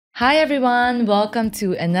Hi everyone, welcome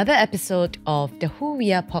to another episode of the Who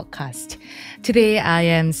We Are podcast. Today I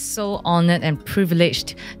am so honored and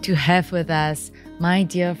privileged to have with us my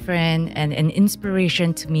dear friend and an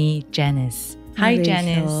inspiration to me, Janice. Hi Rachel.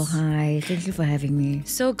 Janice. Hi, thank you for having me.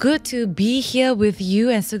 So good to be here with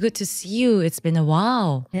you and so good to see you. It's been a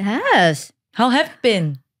while. It has. How have you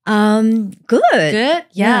been? Good. Good?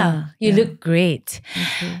 Yeah. You look great.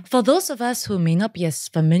 Okay. For those of us who may not be as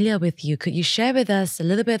familiar with you, could you share with us a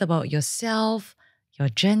little bit about yourself, your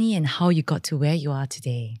journey, and how you got to where you are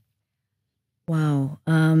today? Wow.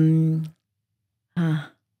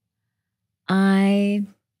 I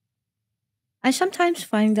sometimes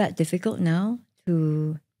find that difficult now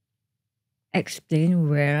to explain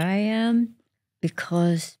where I am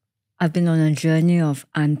because I've been on a journey of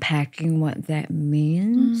unpacking what that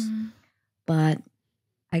means. But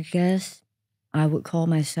I guess I would call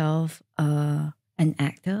myself an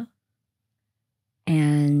actor.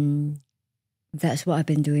 And that's what I've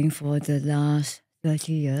been doing for the last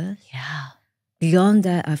 30 years. Yeah. Beyond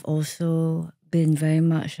that, I've also been very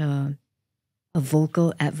much a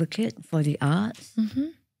vocal advocate for the arts.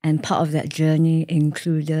 And part of that journey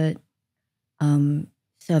included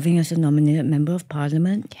serving as a nominated member of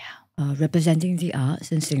parliament, representing the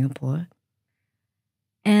arts in Singapore.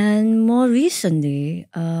 And more recently,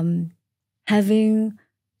 having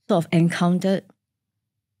sort of encountered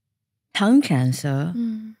tongue cancer,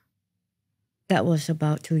 that was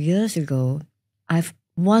about 2 years ago, I've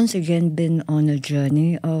once again been on a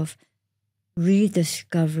journey of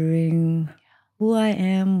rediscovering who I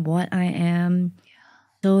am, what I am.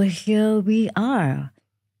 So here we are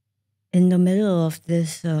in the middle of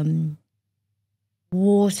this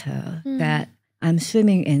water that I'm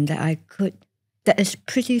swimming in that is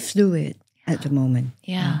pretty fluid at the moment.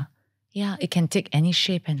 Yeah. It can take any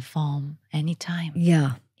shape and form, anytime.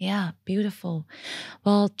 Yeah, beautiful.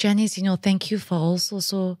 Well, Janice, thank you for also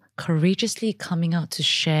so courageously coming out to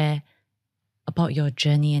share about your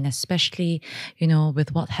journey and especially,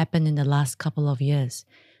 with what happened in the last couple of years.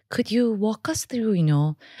 Could you walk us through,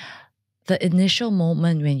 the initial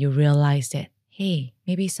moment when you realized that, hey,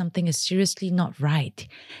 maybe something is seriously not right,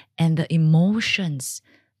 and the emotions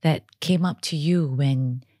that came up to you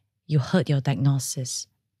when you heard your diagnosis?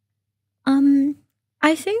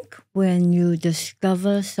 I think when you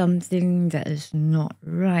discover something that is not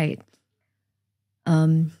right,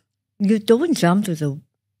 you don't jump to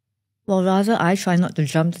rather I try not to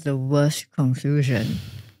jump to the worst conclusion.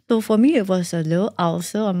 So for me, it was a little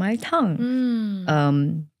ulcer on my tongue.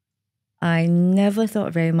 I never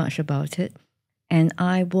thought very much about it. And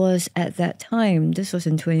I was at that time, this was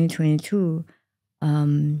in 2022,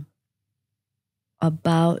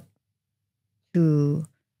 about to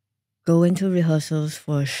go into rehearsals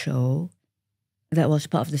for a show that was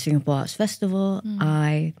part of the Singapore Arts Festival.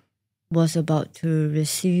 I was about to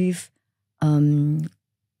receive an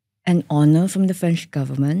honor from the French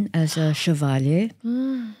government as a chevalier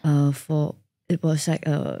for, it was like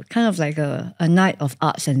a night of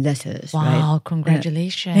arts and letters. Wow, right?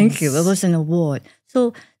 congratulations. Thank you. It was an award.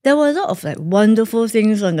 So there were a lot of wonderful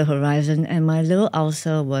things on the horizon, and my little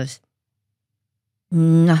ulcer was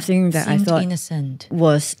nothing that Seemed I thought innocent.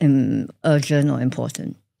 Was urgent or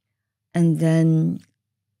important. And then,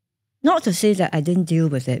 not to say that I didn't deal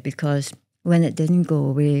with it, because when it didn't go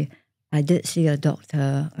away, I did see a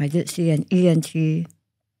doctor, I did see an ENT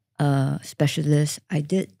specialist, I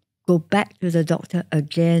did go back to the doctor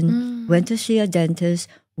again, went to see a dentist.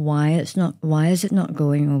 Why is it not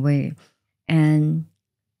going away? And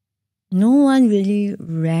no one really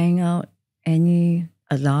rang out any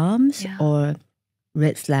alarms or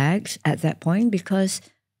red flags at that point, because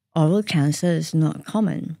oral cancer is not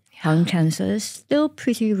common. Tongue cancer is still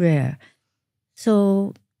pretty rare.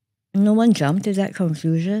 So no one jumped to that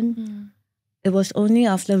conclusion. It was only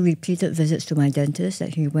after repeated visits to my dentist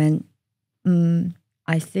that he went,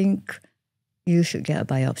 I think you should get a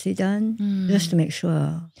biopsy done just to make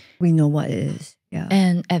sure we know what it is. Yeah.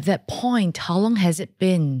 And at that point, how long has it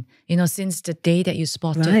been, since the day that you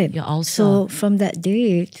spotted your ulcer? So from that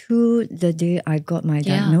day to the day I got my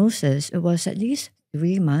diagnosis, it was at least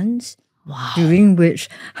 3 months. Wow. During which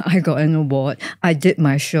I got an award. I did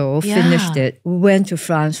my show, finished it, went to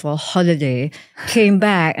France for a holiday, came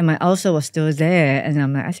back, and my ulcer was still there. And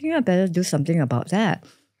I'm like, I think I better do something about that.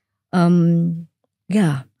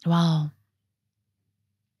 Wow.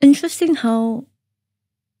 Interesting how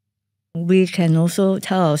we can also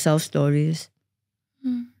tell ourselves stories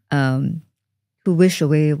to wish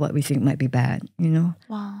away what we think might be bad,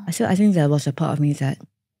 Wow. So I think there was a part of me that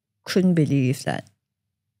couldn't believe that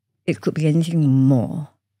it could be anything more.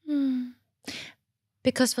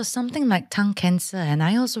 Because for something like tongue cancer, and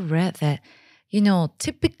I also read that,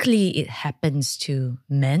 typically it happens to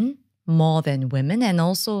men more than women, and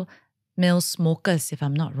also male smokers, if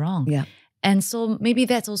I'm not wrong. Yeah. And so maybe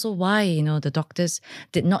that's also why, the doctors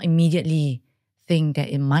did not immediately think that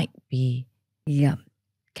it might be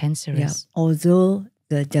cancerous. Yeah. Although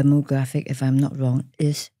the demographic, if I'm not wrong,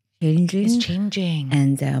 is changing. It's changing.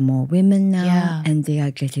 And there are more women now, and they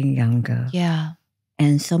are getting younger. Yeah.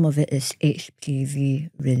 And some of it is HPV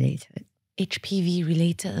related. HPV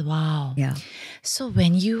related, wow. Yeah. So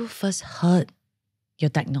when you first heard your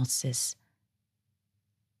diagnosis,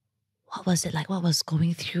 what was it like? What was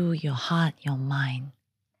going through your heart, your mind?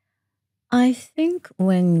 I think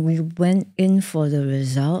when we went in for the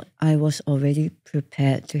result, I was already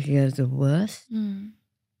prepared to hear the worst.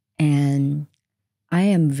 And I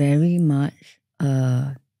am very much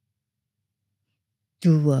a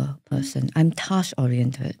doer person. I'm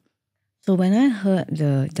task-oriented. So when I heard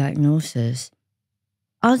the diagnosis,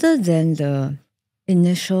 other than the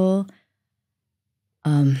initial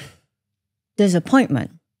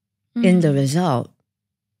disappointment in the result,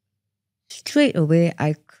 straight away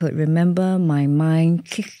I could remember my mind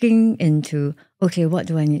kicking into, okay, what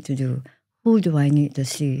do I need to do? Who do I need to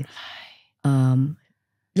see?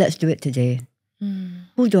 Let's do it today.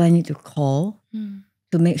 Who do I need to call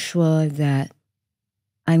to make sure that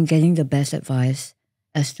I'm getting the best advice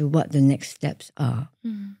as to what the next steps are?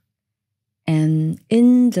 And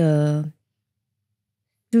in the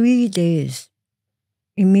 3 days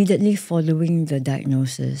immediately following the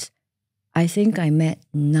diagnosis, I think I met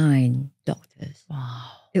 9 doctors. Wow.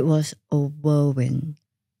 It was a whirlwind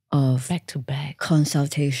of back-to-back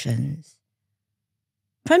consultations.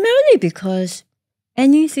 Primarily because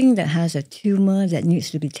anything that has a tumor that needs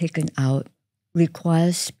to be taken out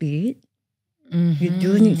requires speed. You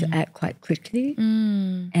do need to act quite quickly.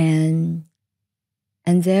 And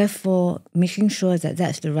therefore, making sure that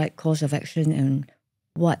that's the right course of action and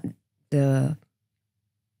what the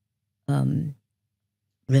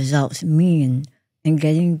results mean and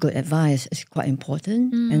getting good advice is quite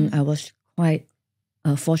important. And I was quite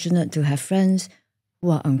fortunate to have friends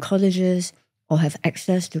who are oncologists or have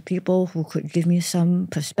access to people who could give me some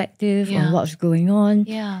perspective on what's going on.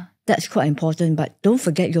 Yeah. That's quite important. But don't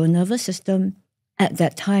forget, your nervous system at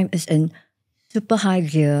that time is in super high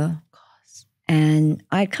gear. Of course. And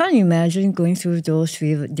I can't imagine going through those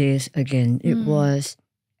 3 days again. It was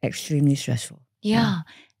extremely stressful. Yeah.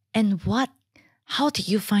 And how did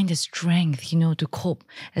you find the strength, to cope,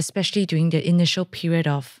 especially during the initial period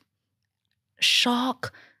of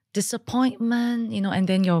shock, disappointment, and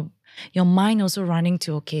then your mind also running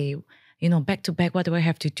to, okay, back to back, what do I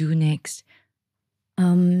have to do next?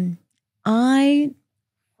 I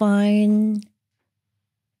find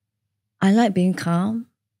I like being calm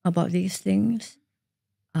about these things.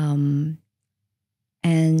 And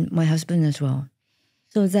my husband as well.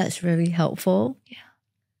 So that's very helpful. Yeah.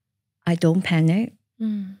 I don't panic.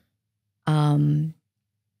 And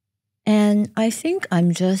I think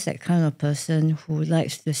I'm just that kind of person who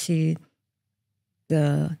likes to see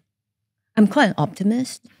I'm quite an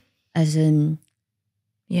optimist, as in,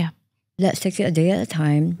 let's take it a day at a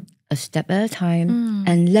time, a step at a time,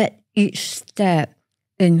 and let each step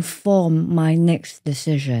inform my next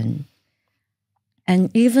decision. And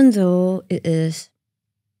even though it is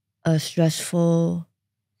under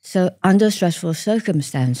stressful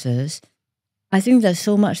circumstances, I think there's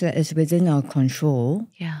so much that is within our control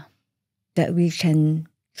that we can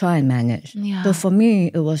try and manage. Yeah. So for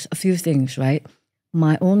me, it was a few things, right?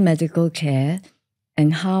 My own medical care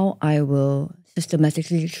and how I will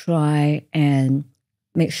systematically try and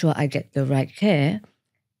make sure I get the right care.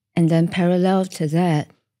 And then parallel to that,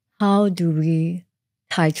 how do we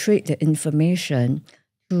titrate the information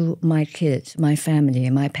to my kids, my family,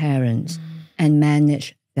 my parents, and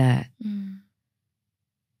manage that?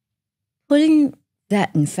 Putting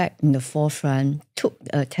that, in fact, in the forefront took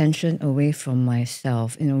the attention away from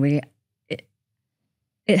myself. In a way,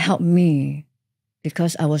 it helped me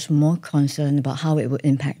because I was more concerned about how it would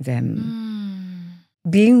impact them.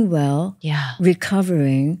 Being well,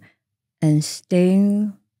 recovering, and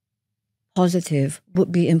staying positive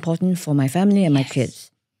would be important for my family and my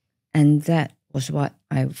kids. And that was what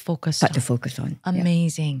I started to focus on.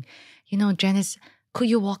 Amazing. Janice, could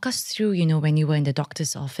you walk us through, when you were in the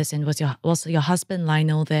doctor's office and was your husband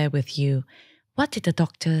Lionel there with you? What did the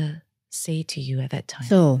doctor say to you at that time?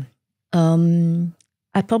 So,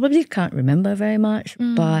 I probably can't remember very much,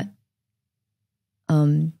 but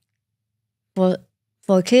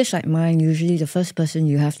for a case like mine, usually the first person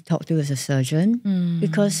you have to talk to is a surgeon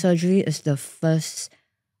because surgery is the first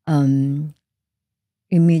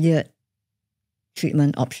immediate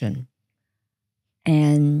treatment option.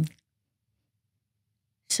 And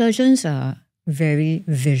surgeons are very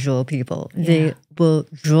visual people. Yeah. They will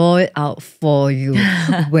draw it out for you,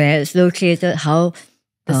 where it's located, how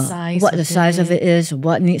what the size of it is,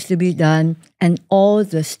 what needs to be done, and all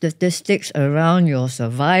the statistics around your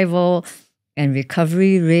survival and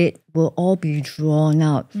recovery rate will all be drawn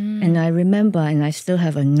out. And I remember, and I still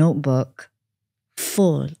have a notebook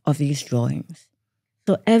full of these drawings.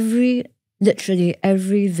 So literally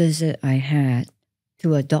every visit I had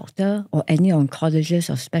to a doctor or any oncologist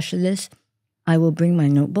or specialist, I will bring my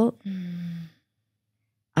notebook.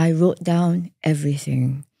 I wrote down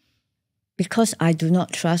everything because I do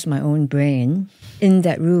not trust my own brain in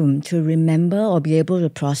that room to remember or be able to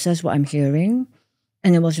process what I'm hearing.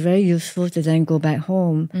 And it was very useful to then go back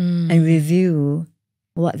home and review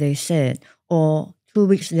what they said. Or 2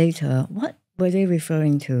 weeks later, what were they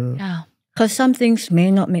referring to? Because some things may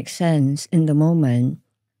not make sense in the moment.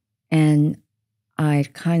 And I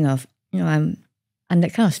kind of, I'm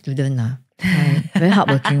that kind of student now. Very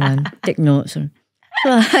hardworking one. Take notes. So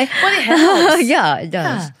well, it helps. Yeah, it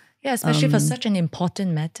does. Yeah, especially for such an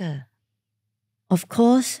important matter. Of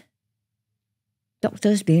course,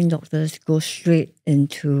 doctors being doctors go straight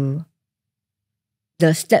into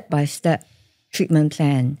the step-by-step treatment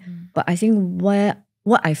plan. But I think what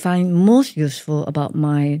I find most useful about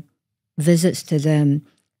my visits to them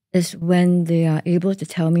is when they are able to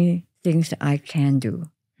tell me things that I can do.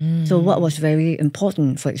 So what was very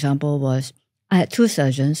important, for example, was I had 2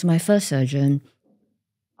 surgeons. My first surgeon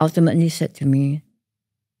ultimately said to me,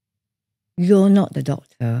 "You're not the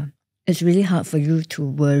doctor. It's really hard for you to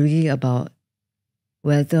worry about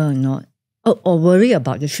whether or not, or worry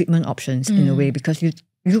about the treatment options in a way, because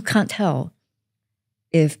you can't tell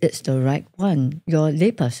if it's the right one. You're a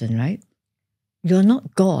layperson, right? You're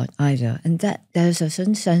not God either." And that there's a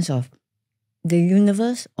certain sense of the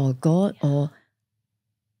universe or God or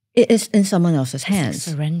it is in someone else's hands. It's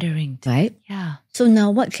like surrendering. Right? Yeah. So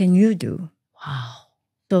now what can you do? Wow.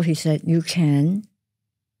 So he said, you can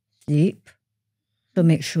sleep. So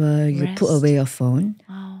make sure you put away your phone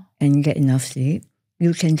and get enough sleep.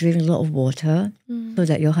 You can drink a lot of water so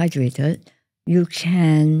that you're hydrated. You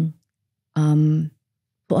can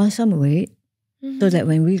put on some weight so that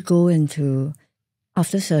when we go into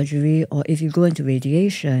after surgery or if you go into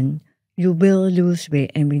radiation, you will lose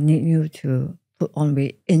weight and we need you to put on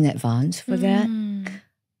weight in advance for that.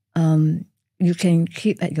 You can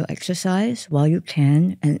keep at your exercise while you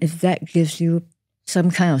can. And if that gives you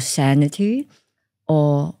some kind of sanity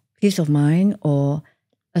or peace of mind or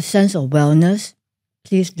a sense of wellness,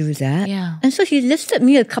 please do that. Yeah. And so he listed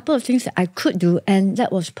me a couple of things that I could do, and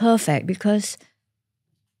that was perfect because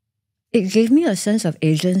it gave me a sense of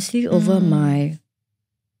agency over my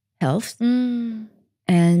health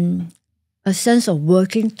and a sense of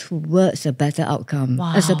working towards a better outcome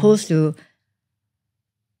as opposed to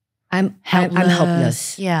I'm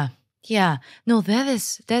helpless. Yeah. Yeah. No, that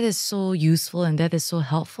is so useful and that is so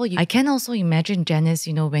helpful. I can also imagine, Janice,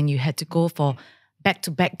 when you had to go for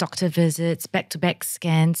back-to-back doctor visits, back-to-back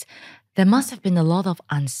scans, there must have been a lot of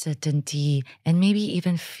uncertainty and maybe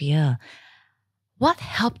even fear. What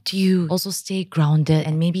helped you also stay grounded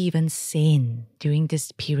and maybe even sane during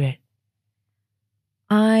this period?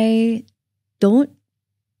 I don't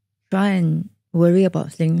try and worry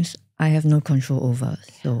about things I have no control over.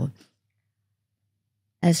 So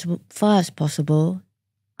as far as possible,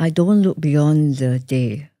 I don't look beyond the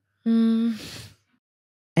day.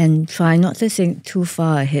 And try not to think too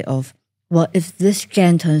far ahead of, well, if this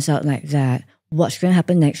scan turns out like that, what's going to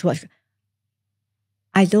happen next?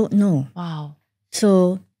 I don't know. Wow.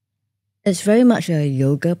 So it's very much a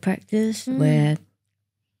yoga practice where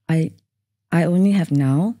I only have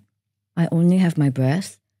now. I only have my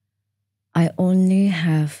breath. I only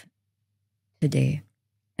have today.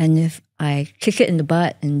 And if I kick it in the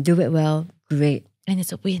butt and do it well, great. And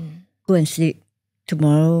it's a win. Go and sleep.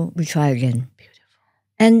 Tomorrow we try again. Beautiful.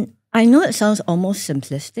 And I know it sounds almost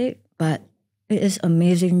simplistic, but it is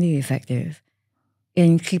amazingly effective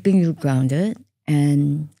in keeping you grounded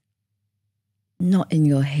and not in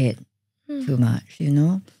your head too much,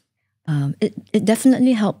 It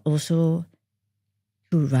definitely helped also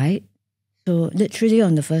to write. So literally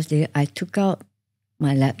on the first day, I took out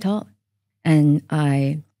my laptop and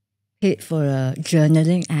I paid for a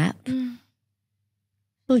journaling app.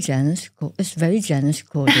 So Janice Koh, it's very Janice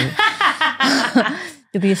Koh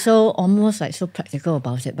to be so almost like so practical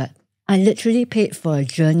about it. But I literally paid for a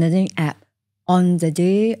journaling app on the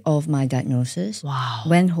day of my diagnosis. Wow.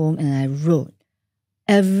 Went home and I wrote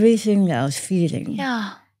everything that I was feeling.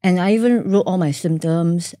 Yeah. And I even wrote all my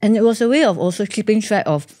symptoms. And it was a way of also keeping track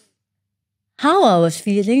of how I was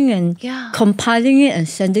feeling and compiling it and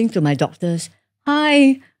sending to my doctors.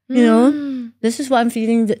 Hi, you know, this is what I'm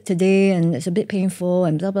feeling today and it's a bit painful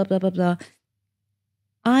and blah, blah, blah, blah, blah.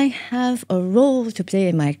 I have a role to play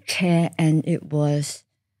in my care, and it was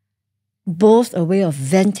both a way of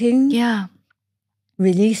venting,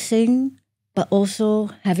 releasing, but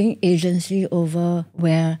also having agency over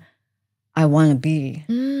where I want to be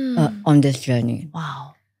on this journey.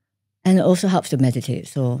 Wow. And it also helps to meditate.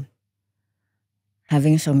 So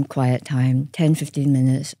having some quiet time, 10, 15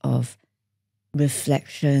 minutes of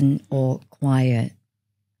reflection or quiet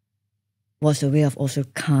was a way of also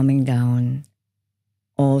calming down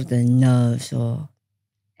all the nerves or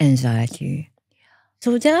anxiety.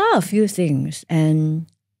 So there are a few things, and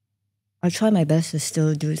I try my best to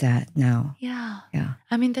still do that now. Yeah. Yeah.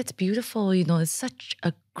 I mean, that's beautiful. You know, it's such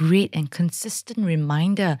a great and consistent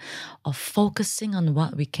reminder of focusing on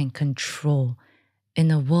what we can control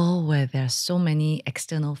in a world where there are so many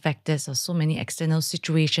external factors or so many external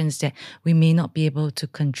situations that we may not be able to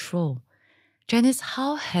control. Janice,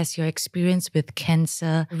 how has your experience with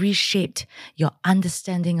cancer reshaped your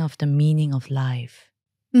understanding of the meaning of life?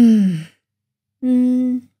 I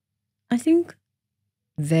think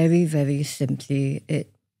very, very simply,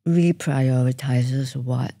 it reprioritizes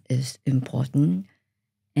what is important.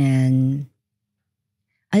 And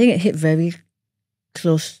I think it hit very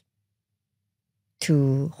close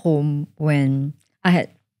to home when I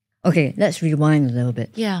had, okay, let's rewind a little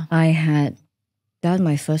bit. Yeah. I had done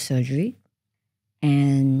my first surgery,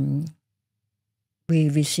 and we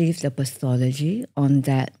received the pathology on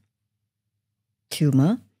that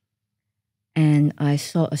tumor, and I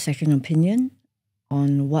sought a second opinion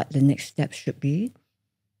on what the next step should be.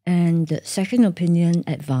 And the second opinion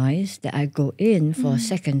advised that I go in for a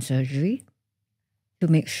second surgery to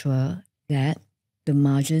make sure that the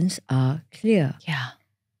margins are clear. Yeah.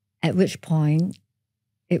 At which point,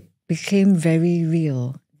 it became very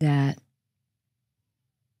real that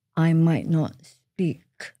I might not speak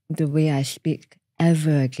the way I speak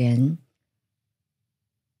ever again.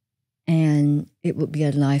 And it would be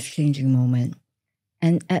a life-changing moment.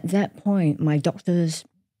 And at that point, my doctors,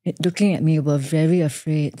 looking at me, were very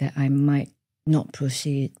afraid that I might not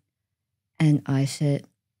proceed. And I said,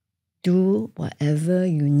 do whatever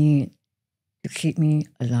you need to keep me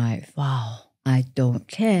alive. Wow. I don't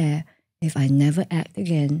care if I never act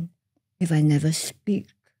again, if I never speak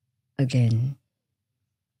again.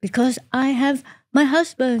 Because I have my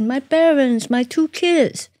husband, my parents, my 2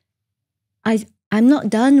 kids. I'm not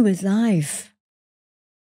done with life.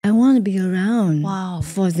 I want to be around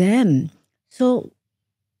for them. So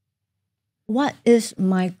what is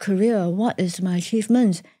my career? What is my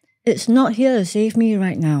achievements? It's not here to save me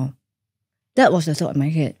right now. That was the thought in my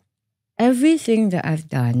head. Everything that I've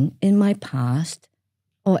done in my past,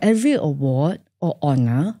 or every award or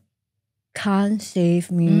honor, can't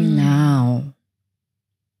save me now.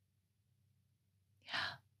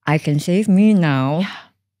 Yeah. I can save me now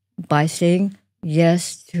by saying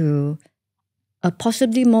yes to a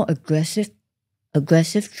possibly more aggressive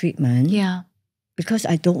treatment. Yeah. Because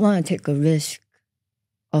I don't want to take a risk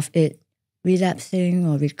of it relapsing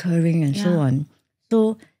or recurring and so on.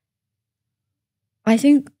 So I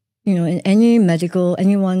think, you know, in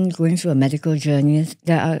anyone going through a medical journey,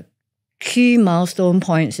 there are key milestone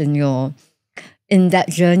points in that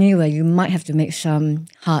journey where you might have to make some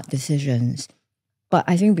hard decisions. But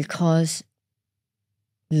I think because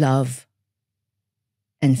love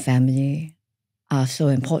and family are so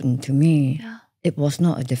important to me, it was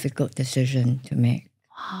not a difficult decision to make.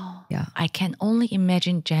 Wow. Yeah. I can only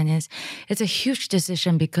imagine, Janice. It's a huge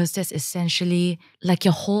decision because that's essentially like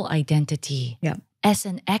your whole identity. Yeah. As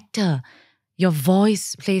an actor, your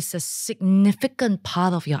voice plays a significant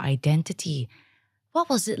part of your identity. What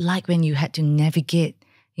was it like when you had to navigate,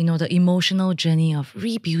 you know, the emotional journey of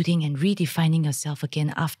rebuilding and redefining yourself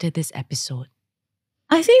again after this episode?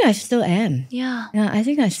 I think I still am. Yeah. Yeah, I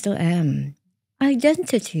think I still am.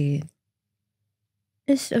 Identity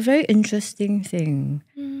is a very interesting thing.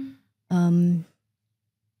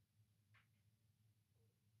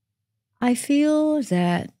 I feel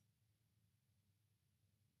that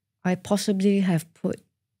I possibly have put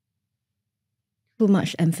too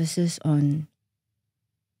much emphasis on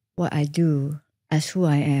what I do as who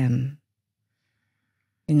I am,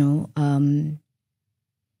 you know,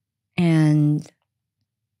 and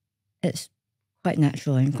it's quite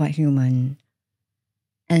natural and quite human.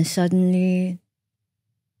 And suddenly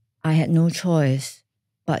I had no choice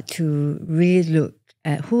but to relook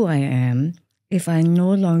at who I am if I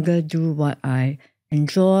no longer do what I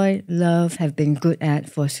enjoy, love, have been good at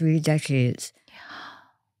for 3 decades.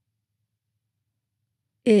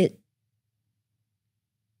 It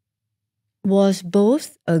was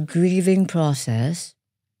both a grieving process,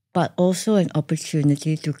 but also an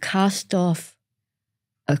opportunity to cast off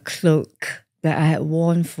a cloak that I had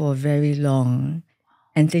worn for very long,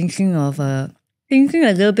 and thinking a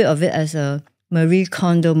little bit of it as a Marie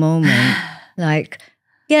Kondo moment. Like,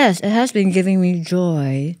 yes, it has been giving me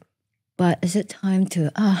joy, but is it time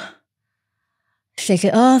to shake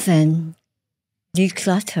it off and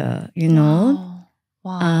declutter, you know?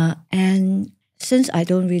 Wow. And since I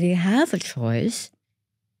don't really have a choice,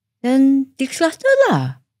 then declutter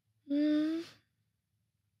lah. And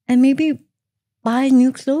maybe buy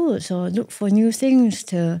new clothes or look for new things,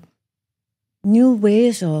 new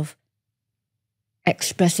ways of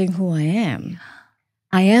expressing who I am.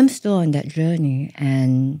 I am still on that journey,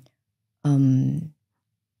 and I'm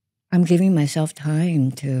giving myself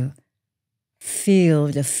time to feel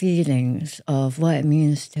the feelings of what it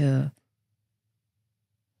means to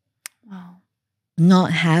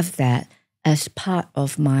not have that as part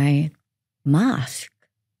of my mask.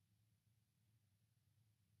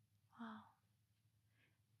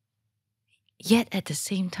 Yet at the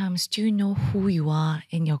same time, do you know who you are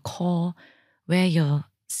in your core, where your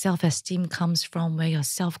self-esteem comes from, where your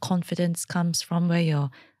self-confidence comes from, where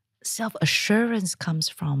your self-assurance comes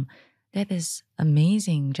from? That is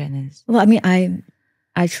amazing, Janice. Well, I mean,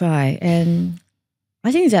 I try, and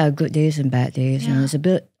I think there are good days and bad days, and it's a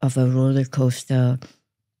bit of a roller coaster.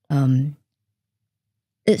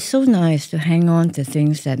 It's so nice to hang on to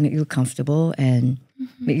things that make you comfortable and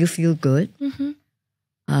make you feel good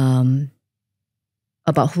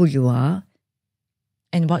about who you are.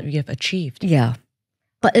 And what you have achieved. Yeah.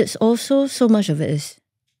 But it's also, so much of it is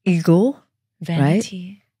ego.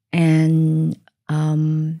 Vanity. Right? And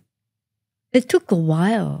it took a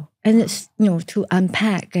while. And it's, to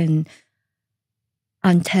unpack and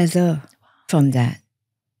untether from that.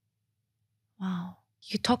 Wow.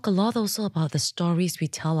 You talk a lot also about the stories we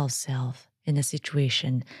tell ourselves in a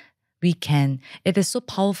situation. It is so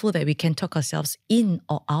powerful that we can talk ourselves in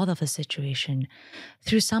or out of a situation.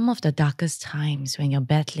 Through some of the darkest times when you're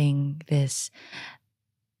battling this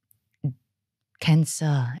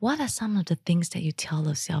cancer, what are some of the things that you tell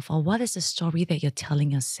yourself, or what is the story that you're telling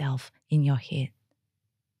yourself in your head?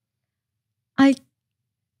 I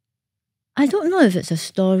don't know if it's a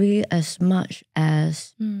story as much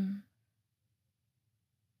as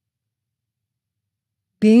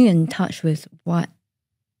being in touch with what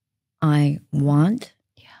I want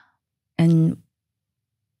and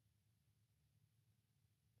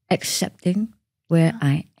accepting where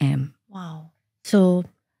I am. Wow. So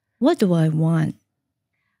what do I want?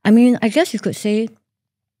 I mean, I guess you could say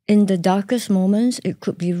in the darkest moments, it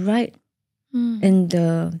could be right in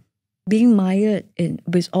the being mired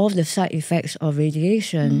with all the side effects of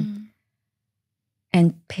radiation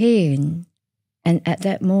and pain. And at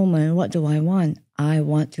that moment, what do I want? I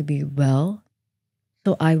want to be well.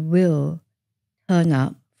 So I will turn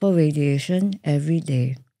up for radiation every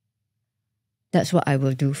day. That's what I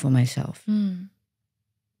will do for myself.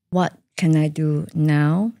 What can I do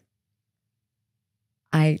now?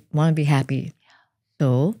 I want to be happy.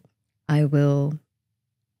 So I will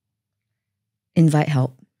invite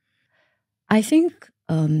help. I think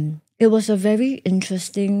it was a very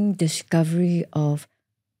interesting discovery of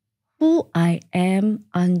who I am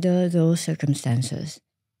under those circumstances.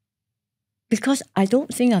 Because I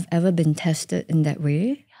don't think I've ever been tested in that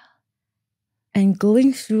way. And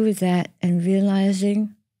going through that and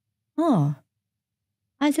realizing,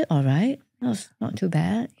 I did all right. That was not too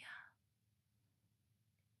bad.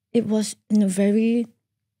 It was, in a very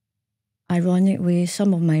ironic way,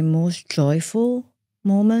 some of my most joyful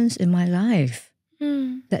moments in my life.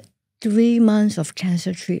 That 3 months of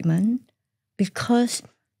cancer treatment, because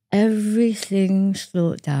everything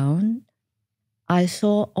slowed down. I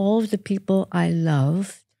saw all the people I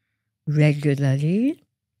loved regularly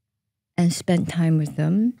and spent time with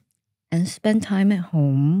them and spent time at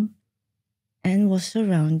home and was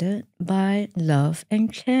surrounded by love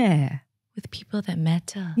and care. With people that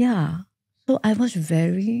matter. Yeah. So I was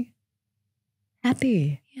very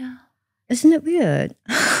happy. Yeah. Isn't it weird?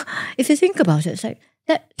 If you think about it, it's like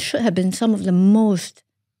that should have been some of the most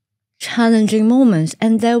challenging moments,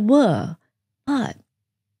 and there were. But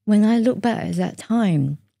when I look back at that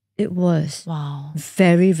time, it was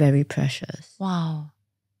very, very precious. Wow.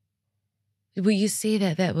 Would you say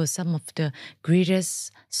that that was some of the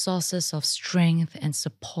greatest sources of strength and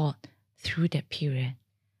support through that period?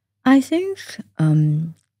 I think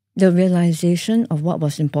the realization of what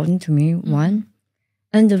was important to me, one,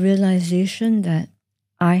 and the realization that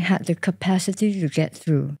I had the capacity to get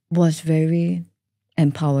through was very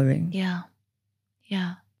empowering. Yeah.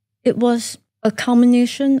 Yeah. It was a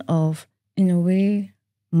culmination of, in a way,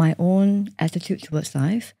 my own attitude towards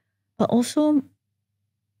life, but also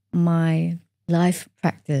my life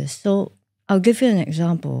practice. So I'll give you an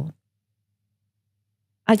example.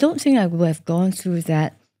 I don't think I would have gone through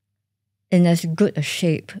that in as good a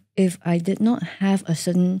shape if I did not have a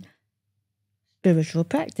certain spiritual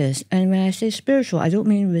practice. And when I say spiritual, I don't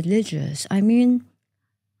mean religious. I mean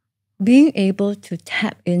being able to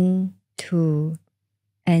tap into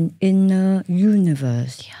an inner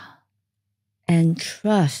universe and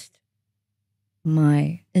trust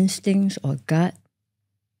my instincts or gut,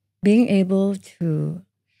 being able to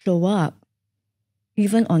show up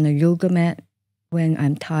even on a yoga mat when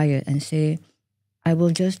I'm tired and say, I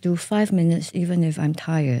will just do 5 minutes even if I'm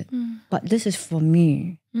tired. But this is for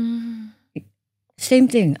me. Same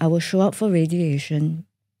thing, I will show up for radiation,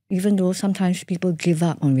 even though sometimes people give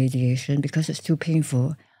up on radiation because it's too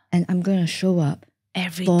painful. And I'm going to show up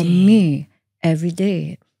for me every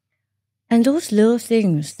day. And those little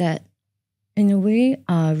things that, in a way,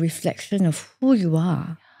 are a reflection of who you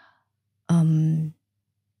are.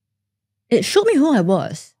 It showed me who I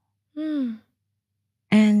was.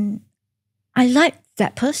 And I liked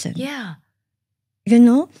that person. Yeah. You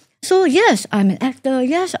know? So yes, I'm an actor.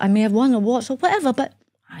 Yes, I may have won awards or whatever, but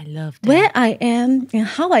I love that. where I am and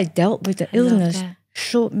how I dealt with the illness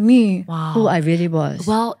showed me who I really was.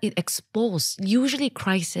 Well, it exposed, usually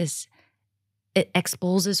crisis, it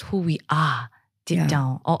exposes who we are deep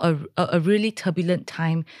down, or a really turbulent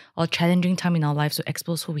time or challenging time in our lives to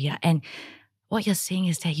expose who we are. And what you're saying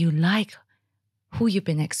is that you like who you've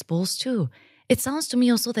been exposed to. It sounds to me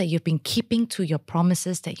also that you've been keeping to your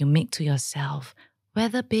promises that you make to yourself,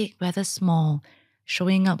 whether big, whether small,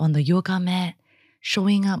 showing up on the yoga mat,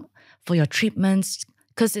 showing up for your treatments,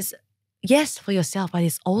 because it's, yes, for yourself, but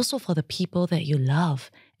it's also for the people that you love,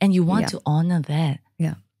 and you want to honor that.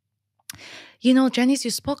 Yeah. You know, Janice,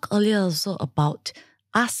 you spoke earlier also about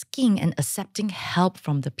asking and accepting help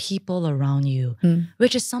from the people around you,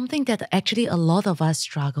 which is something that actually a lot of us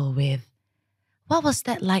struggle with. What was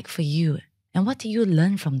that like for you? And what did you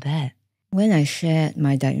learn from that? When I shared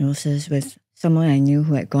my diagnosis with someone I knew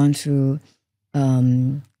who had gone through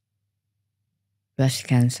breast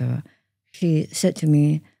cancer, she said to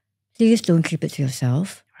me, please don't keep it to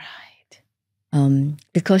yourself. Right.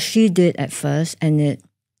 Because she did at first and it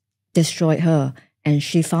destroyed her. And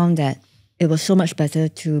she found that it was so much better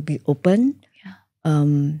to be open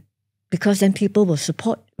because then people will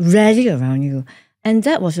rally around you. And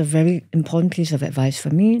that was a very important piece of advice for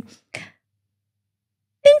me.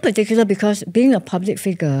 In particular, because being a public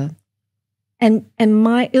figure and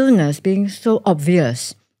my illness being so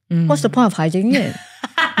obvious, what's the point of hiding it?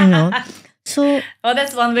 You know? So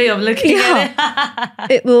that's one way of looking at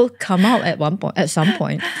it. It will come out at some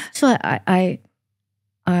point. So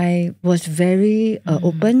I was very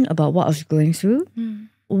open about what I was going through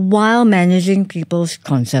while managing people's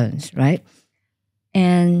concerns, right?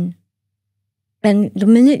 And the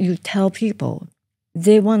minute you tell people,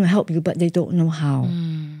 they want to help you, but they don't know how.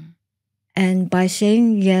 And by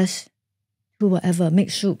saying yes to whatever,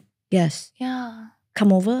 make soup, yes. Yeah.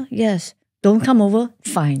 Come over, yes. Don't come over,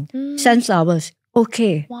 fine. Send flowers,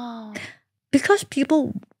 okay. Wow. Because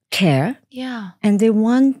people care. Yeah. And they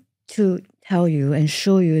want to tell you and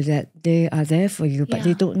show you that they are there for you, but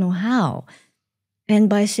they don't know how. And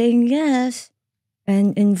by saying yes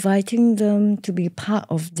and inviting them to be part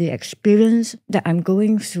of the experience that I'm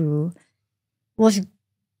going through was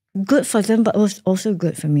good for them, but was also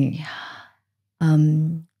good for me. Yeah.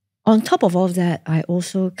 On top of all that, I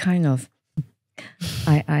also kind of,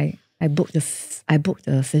 I booked a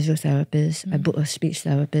physiotherapist, I booked a speech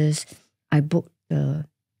therapist, I booked a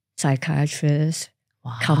psychiatrist,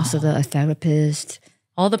 counselor, a therapist.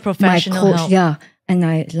 All the professional my coach, help. Yeah. And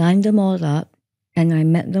I lined them all up and I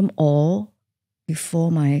met them all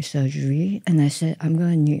before my surgery. And I said, I'm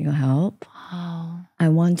going to need your help. Wow. I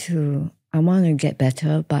want to get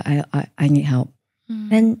better, but I need help.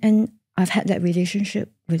 And I've had that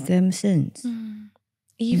relationship with them since.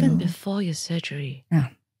 Even before your surgery. Yeah.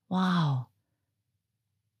 Wow.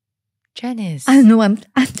 Janice. I know I'm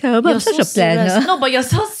terrible. I'm such a planner. Serious. No, but you're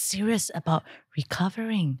so serious about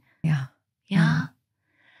recovering. Yeah. Yeah.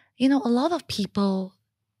 You know, a lot of people,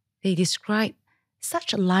 they describe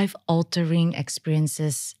such life-altering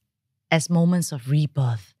experiences as moments of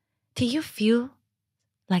rebirth. Do you feel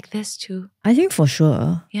like this too? I think for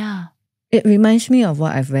sure. Yeah. It reminds me of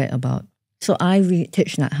what I've read about. So I read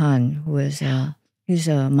Thich Nhat Hanh, who is he's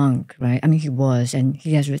a monk, right? I mean, he was, and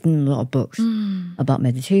he has written a lot of books about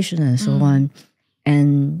meditation and so on.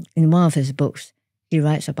 And in one of his books, he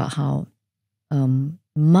writes about how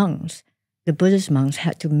monks, the Buddhist monks,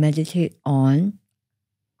 had to meditate on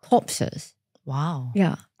corpses. Wow.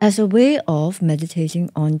 Yeah, as a way of meditating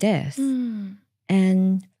on death.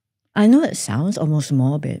 And I know it sounds almost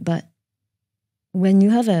morbid, but when you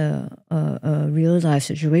have a real life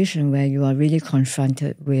situation where you are really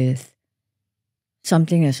confronted with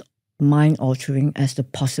something as mind altering as the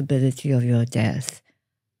possibility of your death,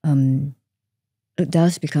 it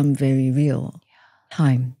does become very real.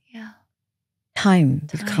 Time. Yeah. Time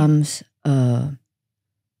becomes a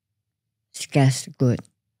scarce good.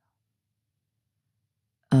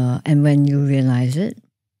 And when you realize it,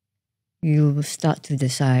 you start to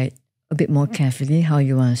decide a bit more carefully how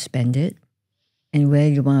you want to spend it and where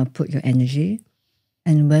you want to put your energy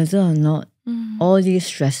and whether or not all these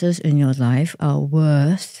stresses in your life are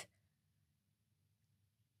worth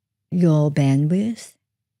your bandwidth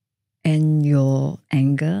and your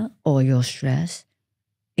anger or your stress.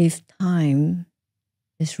 If time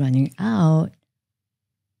is running out,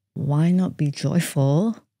 why not be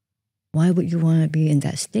joyful? Why would you want to be in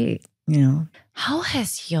that state, you know? How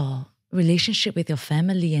has your relationship with your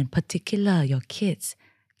family, in particular your kids,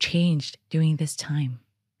 changed during this time?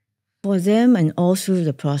 For them and all through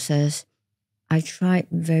the process, I tried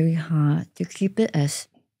very hard to keep it as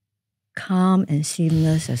calm and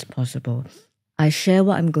seamless as possible. I share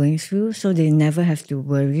what I'm going through so they never have to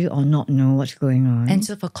worry or not know what's going on. And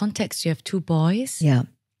so for context, you have 2 boys? Yeah.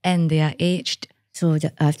 And they are aged? So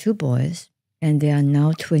I have 2 boys and they are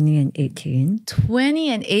now 20 and 18. 20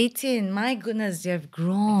 and 18. My goodness, they have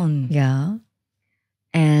grown. Yeah.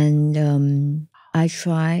 And I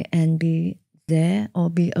try and be there or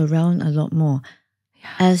be around a lot more.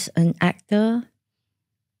 Yeah. As an actor,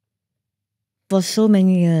 for so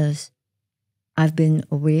many years, I've been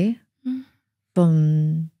away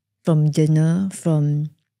from dinner, from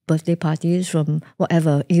birthday parties, from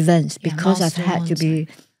whatever events, because I've had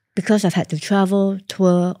to travel,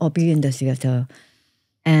 tour, or be in the theatre.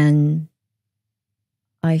 And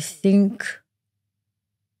I think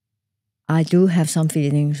I do have some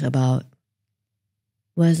feelings about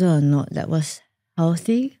whether or not that was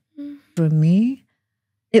healthy for me.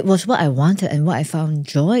 It was what I wanted and what I found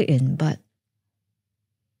joy in, but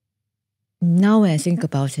now when I think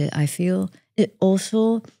about it, I feel it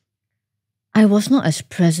also, I was not as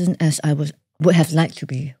present as I would have liked to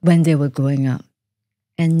be when they were growing up.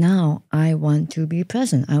 And now I want to be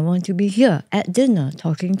present. I want to be here at dinner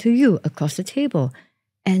talking to you across the table.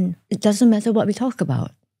 And it doesn't matter what we talk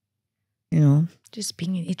about, you know. Just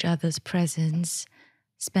being in each other's presence,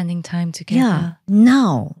 spending time together. Yeah,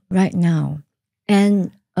 now, right now.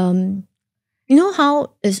 And you know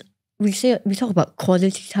how we talk about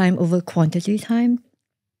quality time over quantity time?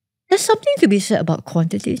 There's something to be said about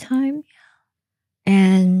quantity time.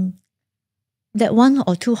 And that 1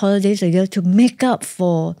 or 2 holidays a year to make up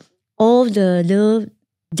for all the little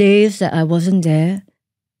days that I wasn't there,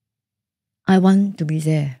 I want to be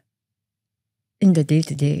there in the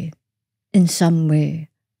day-to-day in some way.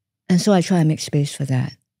 And so I try and make space for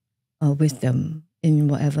that with them in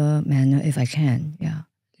whatever manner if I can. Yeah.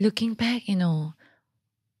 Looking back, you know,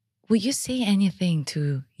 would you say anything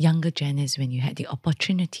to younger Janice when you had the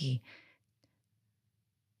opportunity?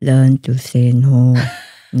 Learn to say no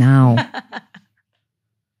now.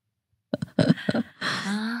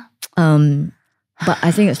 But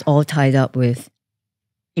I think it's all tied up with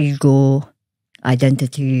ego,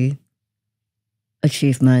 identity,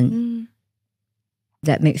 achievement.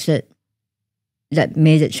 That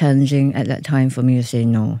made it challenging at that time for me to say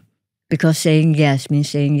no. Because saying yes means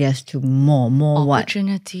saying yes to more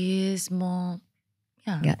opportunities, what? more.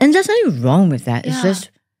 Yeah. And there's nothing wrong with that. Yeah. It's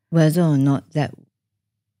just whether or not that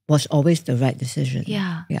was always the right decision.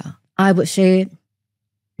 Yeah. Yeah. I would say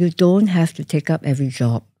you don't have to take up every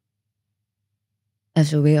job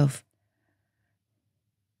as a way of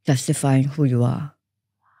justifying who you are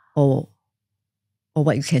or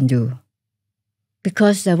what you can do.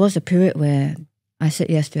 Because there was a period where I said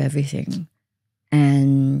yes to everything.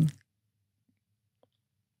 And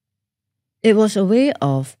it was a way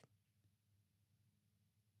of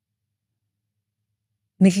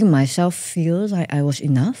making myself feel like I was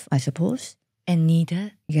enough, I suppose. And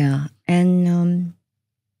needed. Yeah. And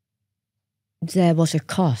there was a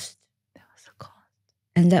cost.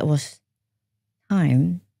 And that was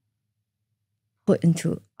time put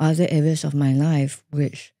into other areas of my life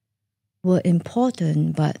which were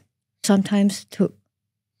important but sometimes took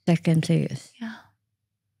second place. Yeah.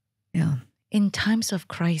 Yeah. In times of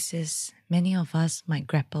crisis, many of us might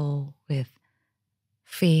grapple with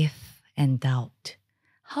faith and doubt.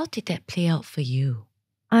 How did that play out for you?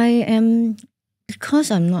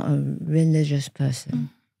 Because I'm not a religious person,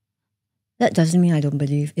 that doesn't mean I don't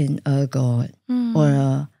believe in a God or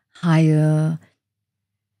a higher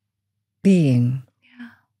being. Yeah.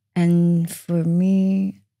 And for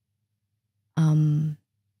me,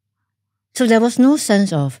 so there was no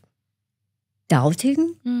sense of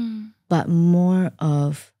doubting, but more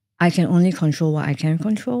of I can only control what I can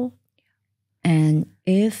control. And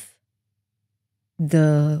if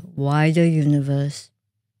the wider universe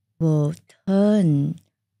will turn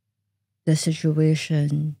the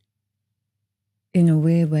situation in a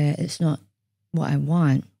way where it's not what I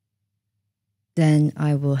want, then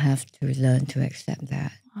I will have to learn to accept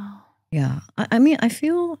that. Wow. Yeah. I mean, I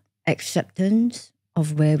feel acceptance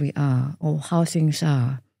of where we are or how things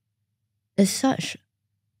are is such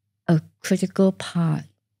a critical part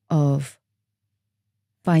of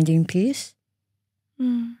finding peace.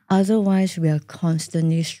 Otherwise, we are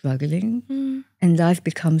constantly struggling and life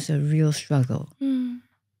becomes a real struggle. And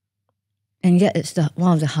yet it's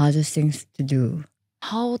one of the hardest things to do.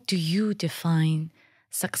 How do you define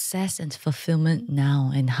success and fulfillment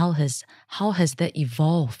now, and how has that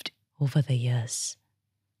evolved over the years?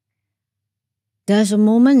 There's a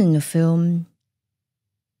moment in the film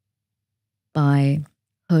by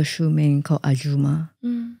He Shu-ming called Ajuma.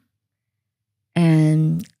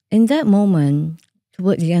 And in that moment,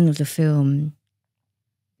 toward the end of the film,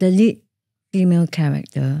 the lead female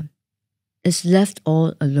character is left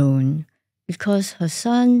all alone because her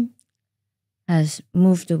son has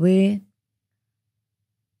moved away.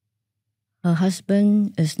 Her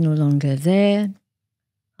husband is no longer there.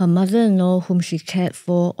 Her mother-in-law, whom she cared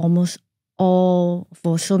for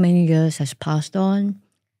for so many years, has passed on.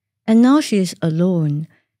 And now she is alone.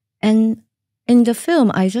 And in the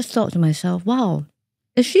film, I just thought to myself, wow,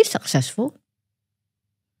 is she successful?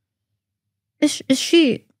 Is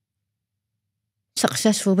she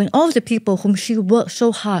successful when all the people whom she worked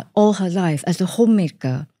so hard all her life as a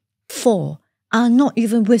homemaker for are not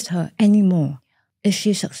even with her anymore? Is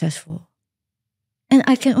she successful? And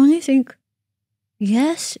I can only think,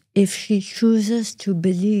 yes, if she chooses to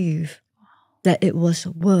believe that it was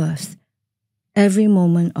worth every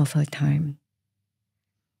moment of her time.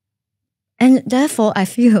 And therefore, I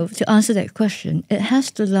feel, to answer that question, it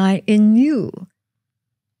has to lie in you.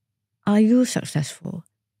 Are you successful?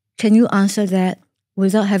 Can you answer that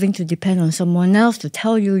without having to depend on someone else to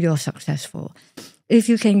tell you you're successful? If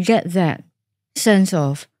you can get that sense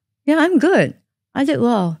of, yeah, I'm good, I did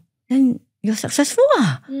well, then you're successful.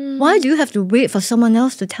 Why do you have to wait for someone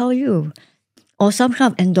else to tell you? Or some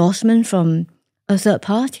kind of endorsement from a third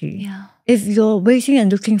party? Yeah. If you're waiting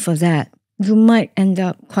and looking for that, you might end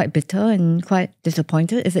up quite bitter and quite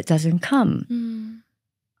disappointed if it doesn't come.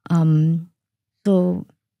 So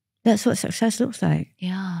that's what success looks like.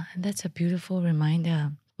 Yeah, and that's a beautiful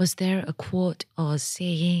reminder. Was there a quote or a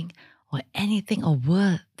saying or anything or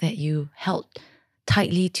word that you held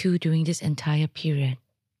tightly to during this entire period?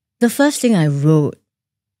 The first thing I wrote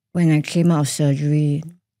when I came out of surgery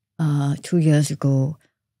 2 years ago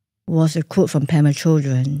was a quote from Pema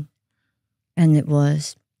Children. And it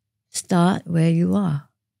was, start where you are.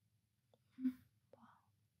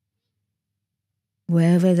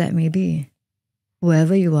 Wherever that may be.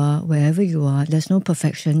 Wherever you are, there's no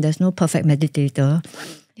perfection, there's no perfect meditator,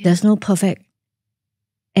 there's no perfect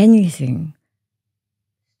anything.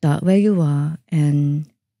 Start where you are, and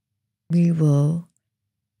we will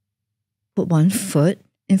put one foot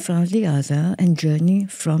in front of the other and journey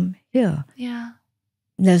from here. Yeah.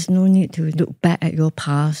 There's no need to look back at your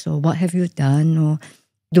past or what have you done or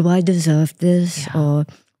do I deserve this or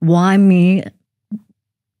why me?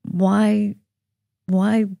 Why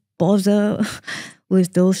bother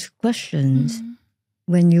with those questions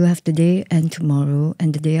when you have the day and tomorrow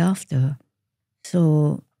and the day after?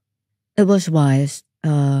 So it was wise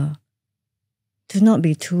to not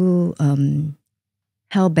be too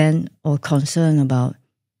hell-bent or concerned about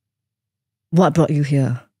what brought you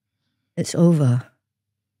here. It's over.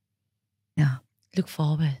 Yeah. Look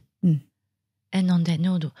forward. And on that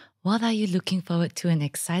note, what are you looking forward to and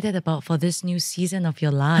excited about for this new season of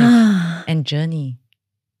your life and journey?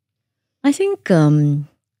 I think I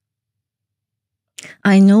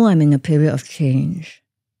know I'm in a period of change,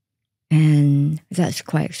 and that's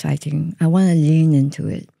quite exciting. I want to lean into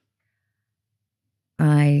it.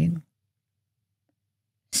 I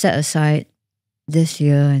set aside this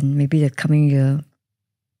year and maybe the coming year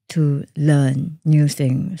to learn new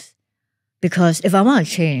things. Because if I want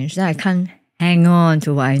to change, then I can't hang on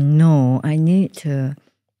to what I know. I need to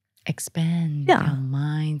expand our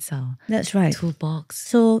minds, our that's right. toolbox.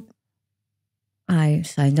 So I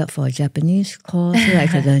signed up for a Japanese course so I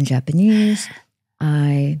could learn Japanese.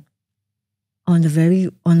 I, on the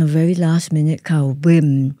very last minute kind of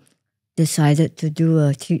whim, decided to do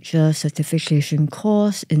a teacher certification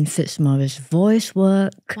course in Fitzmaurice voice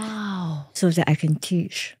work. Wow. So that I can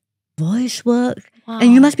teach voice work. Wow.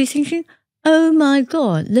 And you must be thinking, oh my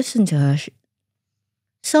God, listen to her.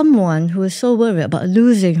 Someone who is so worried about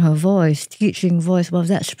losing her voice, teaching voice, well,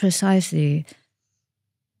 that's precisely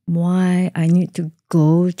why I need to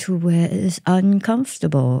go to where it is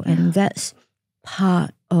uncomfortable. Yeah. And that's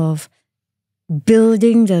part of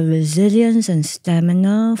building the resilience and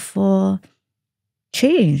stamina for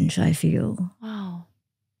change, I feel. Wow.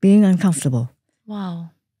 Being uncomfortable.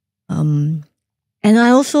 Wow. And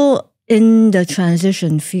I also, in the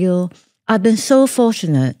transition, feel I've been so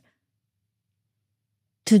fortunate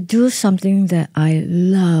to do something that I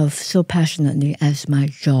love so passionately as my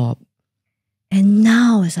job. And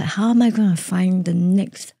now it's like, how am I going to find the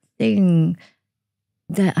next thing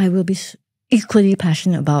that I will be equally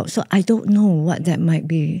passionate about? So I don't know what that might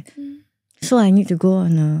be. So I need to go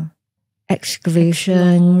on a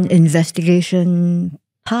excavation, investigation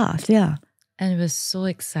path, yeah. And we're so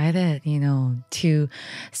excited, to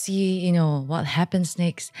see, what happens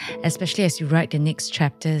next, especially as you write the next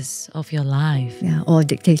chapters of your life. Yeah, or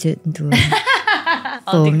dictate it into a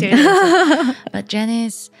phone. But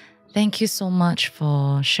Janice, thank you so much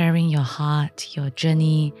for sharing your heart, your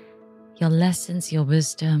journey, your lessons, your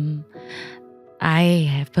wisdom. I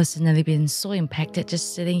have personally been so impacted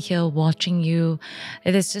just sitting here watching you.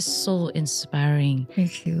 It is just so inspiring.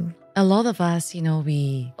 Thank you. A lot of us,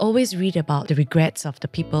 we always read about the regrets of the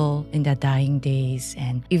people in their dying days,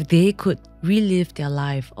 and if they could relive their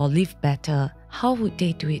life or live better, how would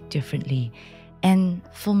they do it differently? And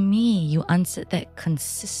for me, you answered that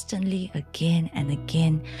consistently again and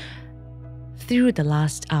again through the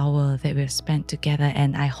last hour that we've spent together.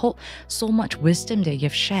 And I hope so much wisdom that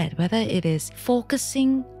you've shared, whether it is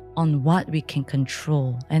focusing on what we can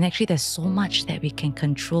control. And actually, there's so much that we can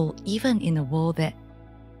control, even in a world that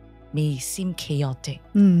may seem chaotic.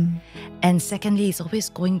 And secondly, it's always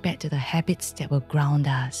going back to the habits that will ground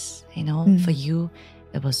us. For you,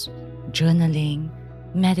 it was journaling,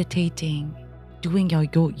 meditating, doing your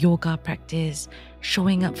yoga practice,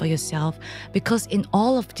 showing up for yourself. Because in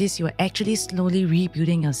all of this, you're actually slowly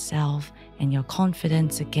rebuilding yourself and your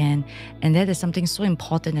confidence again. And that is something so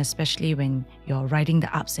important, especially when you're riding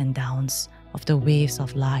the ups and downs of the waves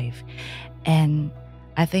of life. And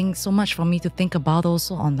I think so much for me to think about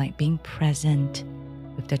also on being present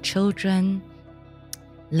with the children,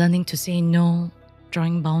 learning to say no,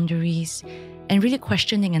 drawing boundaries, and really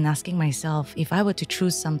questioning and asking myself, if I were to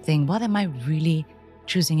choose something, what am I really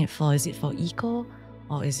choosing it for? Is it for ego,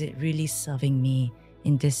 or is it really serving me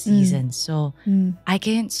in this season? So I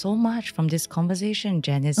gained so much from this conversation,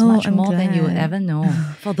 Janice, much more than you would ever know.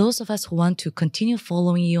 For those of us who want to continue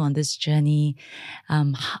following you on this journey,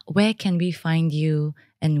 where can we find you,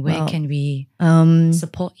 and where can we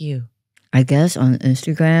support you? I guess on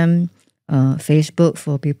Instagram, Facebook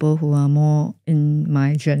for people who are more in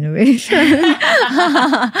my generation.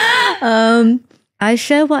 I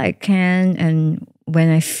share what I can, and when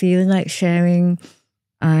I feel like sharing,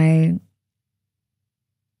 I'm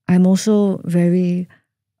also very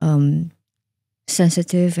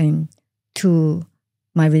sensitive and to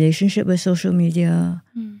my relationship with social media,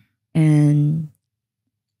 and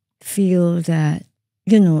feel that,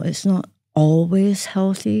 it's not always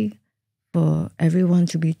healthy for everyone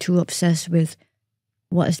to be too obsessed with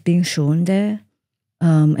what is being shown there,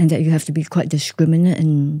 and that you have to be quite discriminate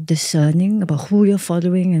and discerning about who you're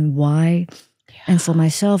following and why. Yeah. And for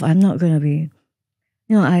myself, I'm not going to be,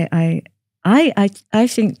 I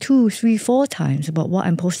think 2, 3, 4 times about what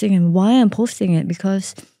I'm posting and why I'm posting it,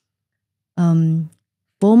 because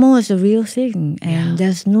FOMO is a real thing, and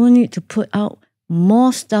there's no need to put out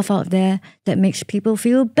more stuff out there that makes people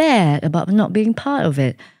feel bad about not being part of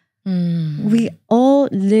it. We all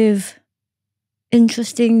live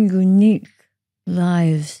interesting, unique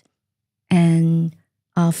lives and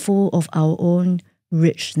are full of our own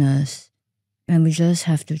richness. And we just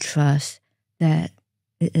have to trust that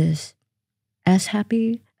it is as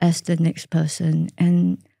happy as the next person.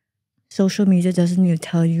 And social media doesn't need to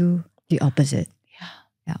tell you the opposite.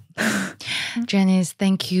 Yeah. Janice,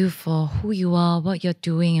 thank you for who you are, what you're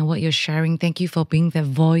doing, and what you're sharing. Thank you for being the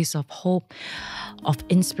voice of hope, of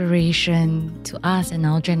inspiration to us and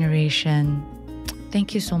our generation.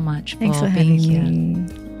 Thank you so much for being here.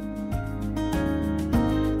 Me.